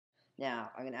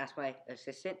Now, I'm going to ask my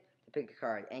assistant to pick a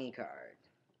card, any card.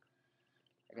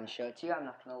 I'm going to show it to you. I'm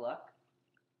not going to look.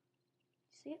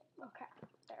 See it? Okay.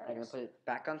 There I'm going to put it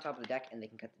back on top of the deck, and they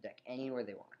can cut the deck anywhere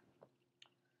they want.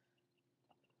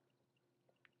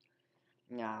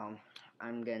 Now,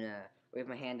 I'm going to wave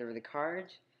my hand over the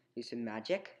cards, do some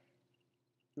magic.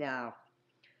 Now,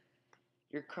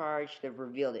 your card should have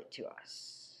revealed it to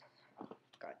us.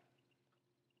 God.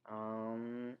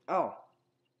 Oh.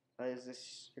 Is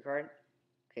this your card?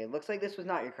 Okay, it looks like this was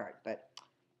not your card, but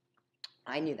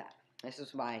I knew that. This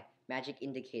was my magic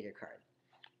indicator card.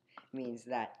 It means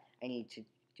that I need to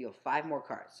deal 5 more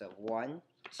cards. So 1,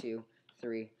 2,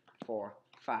 3, 4,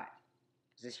 5.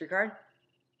 Is this your card?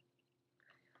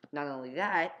 Not only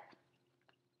that,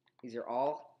 these are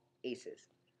all aces.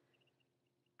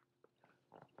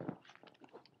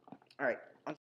 Alright,